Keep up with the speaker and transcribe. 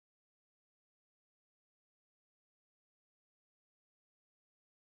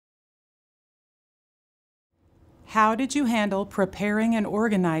How did you handle preparing and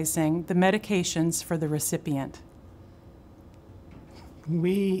organizing the medications for the recipient?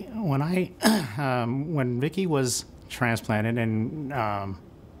 When Vicki was transplanted and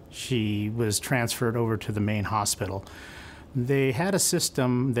she was transferred over to the main hospital, they had a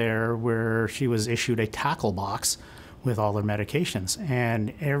system there where she was issued a tackle box with all her medications.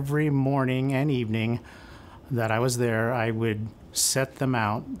 And every morning and evening that I was there, I would set them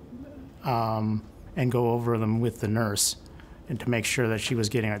out and go over them with the nurse and to make sure that she was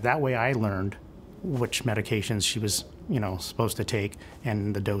getting it. That way I learned which medications she was, supposed to take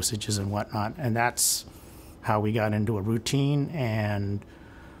and the dosages and whatnot. And that's how we got into a routine, and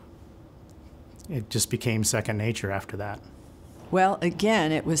it just became second nature after that. Well,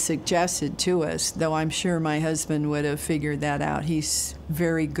 again, it was suggested to us, though I'm sure my husband would have figured that out. He's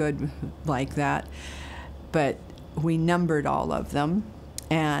very good like that. But we numbered all of them,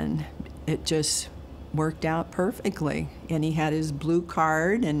 and it just worked out perfectly. And he had his blue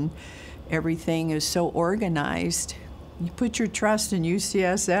card, and everything is so organized. You put your trust in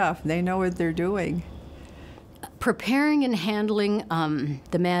UCSF. They know what they're doing. Preparing and handling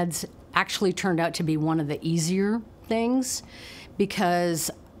the meds actually turned out to be one of the easier things,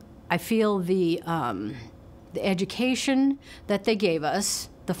 because I feel the education that they gave us,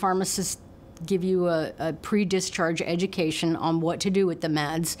 the pharmacists give you a pre-discharge education on what to do with the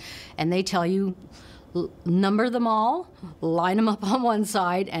meds, and they tell you, number them all, line them up on one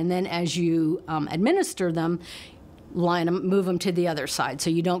side, and then as you administer them, move them to the other side, so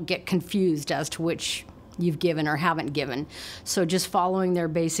you don't get confused as to which you've given or haven't given. So just following their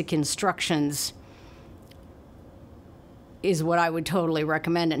basic instructions is what I would totally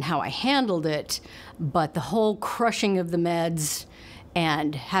recommend and how I handled it. But the whole crushing of the meds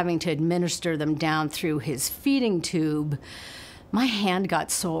and having to administer them down through his feeding tube, my hand got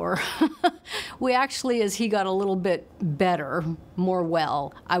sore. We actually, as he got a little bit better, more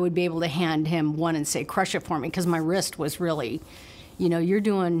well, I would be able to hand him one and say, crush it for me, because my wrist was really, you're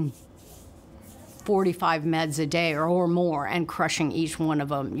doing 45 meds a day or more and crushing each one of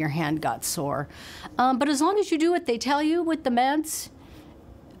them, your hand got sore. But as long as you do what they tell you with the meds,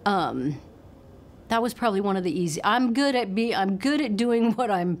 that was probably one of the easy. I'm good at doing what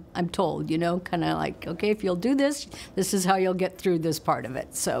I'm told, kind of like, okay, if you'll do this, this is how you'll get through this part of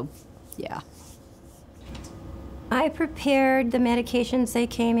it. So, yeah. I prepared the medications. They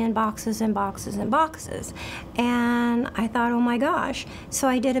came in boxes and boxes and boxes. And I thought, oh my gosh. So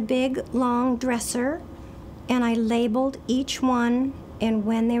I did a big, long dresser, and I labeled each one and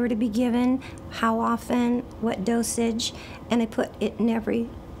when they were to be given, how often, what dosage, and I put it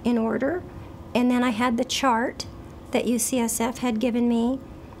in order. And then I had the chart that UCSF had given me,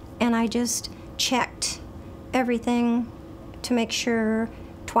 and I just checked everything to make sure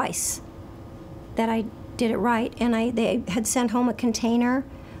twice that I did it right. And they had sent home a container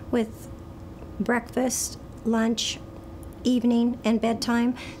with breakfast, lunch, evening, and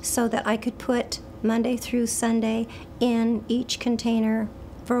bedtime, so that I could put Monday through Sunday in each container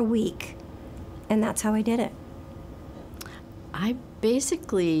for a week. And that's how I did it. I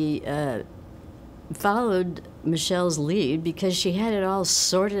basically followed Michelle's lead because she had it all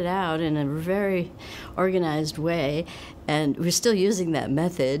sorted out in a very organized way, and we're still using that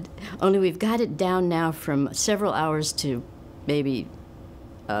method, only we've got it down now from several hours to maybe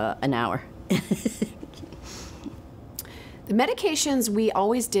an hour. The medications we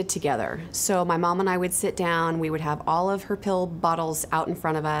always did together. So my mom and I would sit down, we would have all of her pill bottles out in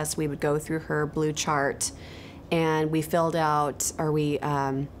front of us, we would go through her blue chart, and we filled out, or we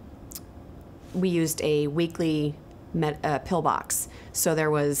used a weekly pill box. So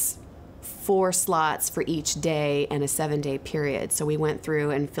there was 4 slots for each day and a 7-day period. So we went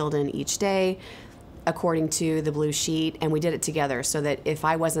through and filled in each day according to the blue sheet, and we did it together so that if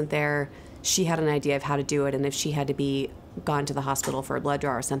I wasn't there, she had an idea of how to do it, and if she had to be gone to the hospital for a blood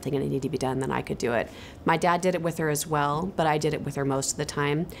draw or something and it needed to be done, then I could do it. My dad did it with her as well, but I did it with her most of the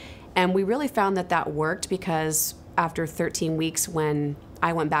time. And we really found that that worked, because after 13 weeks, when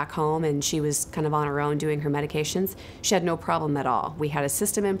I went back home and she was kind of on her own doing her medications, she had no problem at all. We had a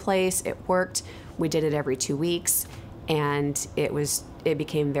system in place, it worked, we did it every 2 weeks, and it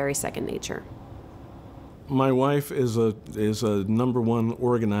became very second nature. My wife is a #1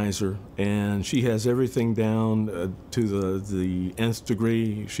 organizer, and she has everything down to the nth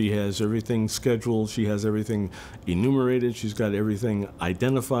degree. She has everything scheduled. She has everything enumerated. She's got everything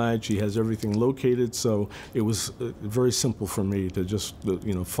identified. She has everything located. So it was very simple for me to just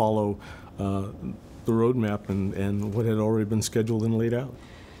follow the roadmap and what had already been scheduled and laid out.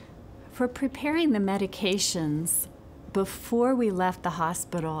 For preparing the medications, before we left the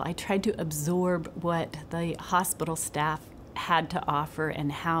hospital, I tried to absorb what the hospital staff had to offer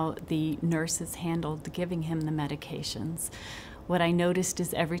and how the nurses handled giving him the medications. What I noticed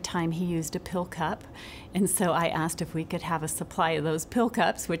is every time he used a pill cup, and so I asked if we could have a supply of those pill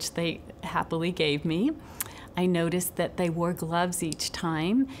cups, which they happily gave me. I noticed that they wore gloves each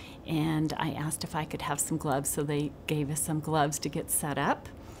time, and I asked if I could have some gloves, so they gave us some gloves to get set up.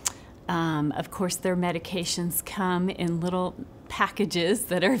 Of course, their medications come in little packages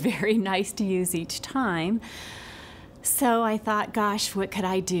that are very nice to use each time. So I thought, gosh, what could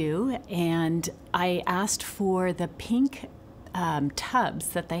I do? And I asked for the pink tubs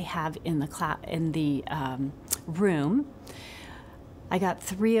that they have in the room. I got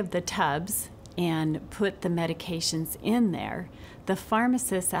 3 of the tubs and put the medications in there. The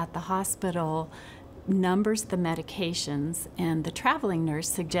pharmacist at the hospital numbers the medications, and the traveling nurse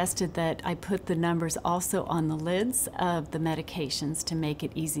suggested that I put the numbers also on the lids of the medications to make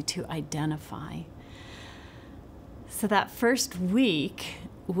it easy to identify. So that first week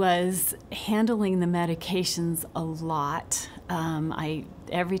was handling the medications a lot.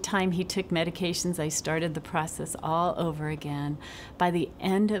 Every time he took medications, I started the process all over again. By the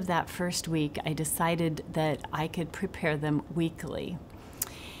end of that first week, I decided that I could prepare them weekly.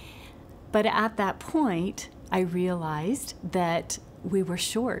 But at that point, I realized that we were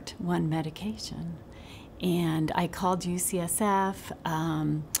short one medication. And I called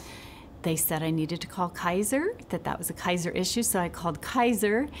UCSF. They said I needed to call Kaiser, that was a Kaiser issue, so I called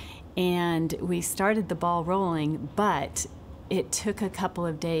Kaiser, and we started the ball rolling, but it took a couple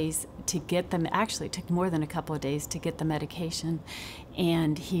of days to get them. Actually, it took more than a couple of days to get the medication,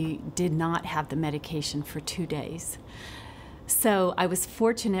 and he did not have the medication for 2 days. So I was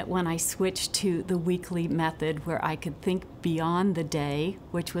fortunate when I switched to the weekly method where I could think beyond the day,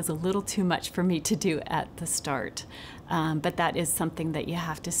 which was a little too much for me to do at the start. But that is something that you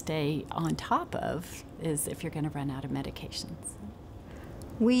have to stay on top of, is if you're going to run out of medications.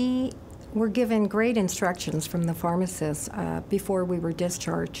 We were given great instructions from the pharmacist before we were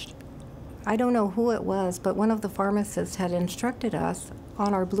discharged. I don't know who it was, but one of the pharmacists had instructed us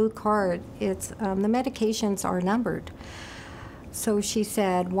on our blue card, the medications are numbered. So she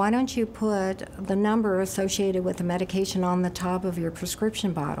said, why don't you put the number associated with the medication on the top of your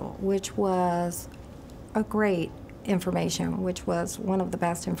prescription bottle, which was a great information, which was one of the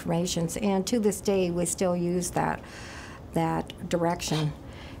best informations. And to this day, we still use that direction.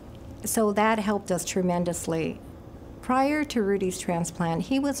 So that helped us tremendously. Prior to Rudy's transplant,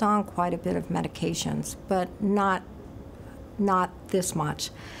 he was on quite a bit of medications, but not this much.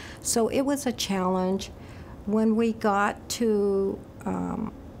 So it was a challenge. When we got to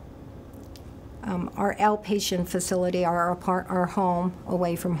our outpatient facility, our home,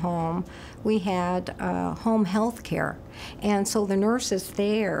 away from home, we had home health care. And so the nurses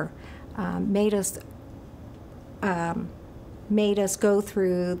there made us go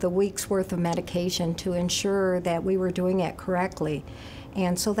through the week's worth of medication to ensure that we were doing it correctly.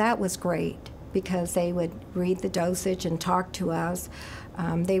 And so that was great, because they would read the dosage and talk to us.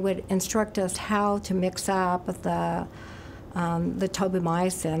 They would instruct us how to mix up the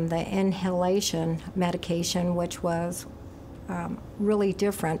tobramycin, the inhalation medication, which was really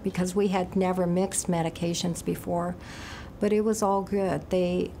different because we had never mixed medications before. But it was all good.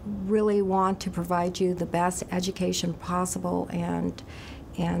 They really want to provide you the best education possible, and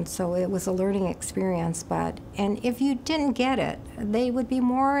so it was a learning experience. And if you didn't get it, they would be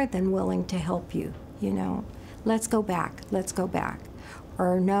more than willing to help you. You know, let's go back.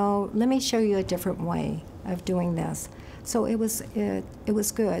 Or no, let me show you a different way of doing this. So it was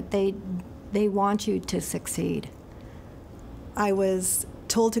good. They want you to succeed. I was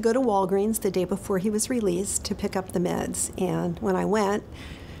told to go to Walgreens the day before he was released to pick up the meds, and when I went,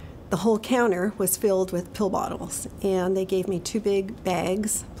 the whole counter was filled with pill bottles, and they gave me 2 big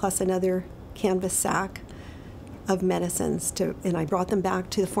bags plus another canvas sack of medicines, and I brought them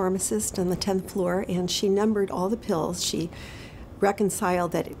back to the pharmacist on the 10th floor, and she numbered all the pills. She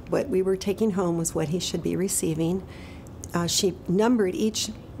reconciled that what we were taking home was what he should be receiving. She numbered each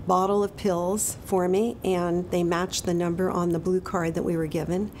bottle of pills for me, and they matched the number on the blue card that we were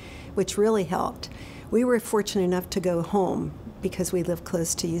given, which really helped. We were fortunate enough to go home because we live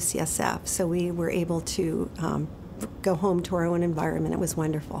close to UCSF, so we were able to go home to our own environment. It was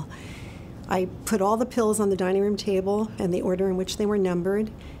wonderful. I put all the pills on the dining room table and the order in which they were numbered,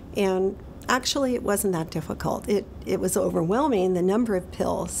 and actually it wasn't that difficult. It was overwhelming, the number of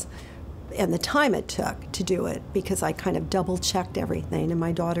pills and the time it took to do it, because I kind of double-checked everything, and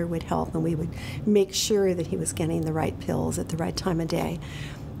my daughter would help, and we would make sure that he was getting the right pills at the right time of day.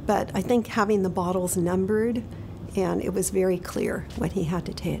 But I think having the bottles numbered and it was very clear what he had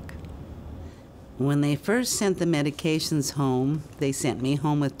to take. When they first sent the medications home, they sent me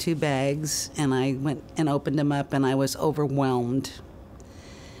home with 2 bags, and I went and opened them up, and I was overwhelmed.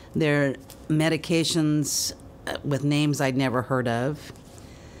 They're medications with names I'd never heard of.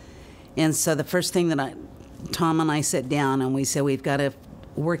 And so the first thing that Tom and I sat down and we said, we've got to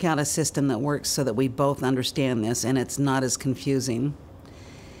work out a system that works so that we both understand this and it's not as confusing.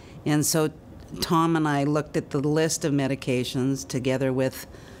 And so Tom and I looked at the list of medications together with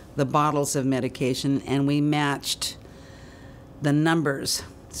the bottles of medication, and we matched the numbers.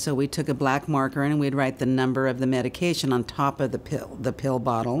 So we took a black marker and we'd write the number of the medication on top of the pill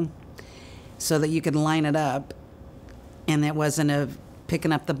bottle so that you could line it up, and it wasn't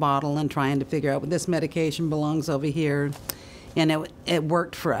picking up the bottle and trying to figure out, well, this medication belongs over here. And it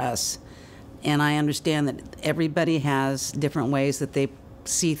worked for us. And I understand that everybody has different ways that they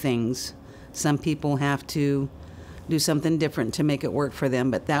see things. Some people have to do something different to make it work for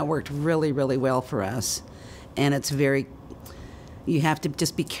them, but that worked really, really well for us. And you have to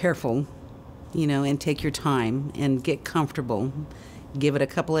just be careful, and take your time and get comfortable. Give it a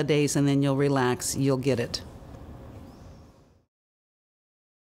couple of days and then you'll relax. You'll get it.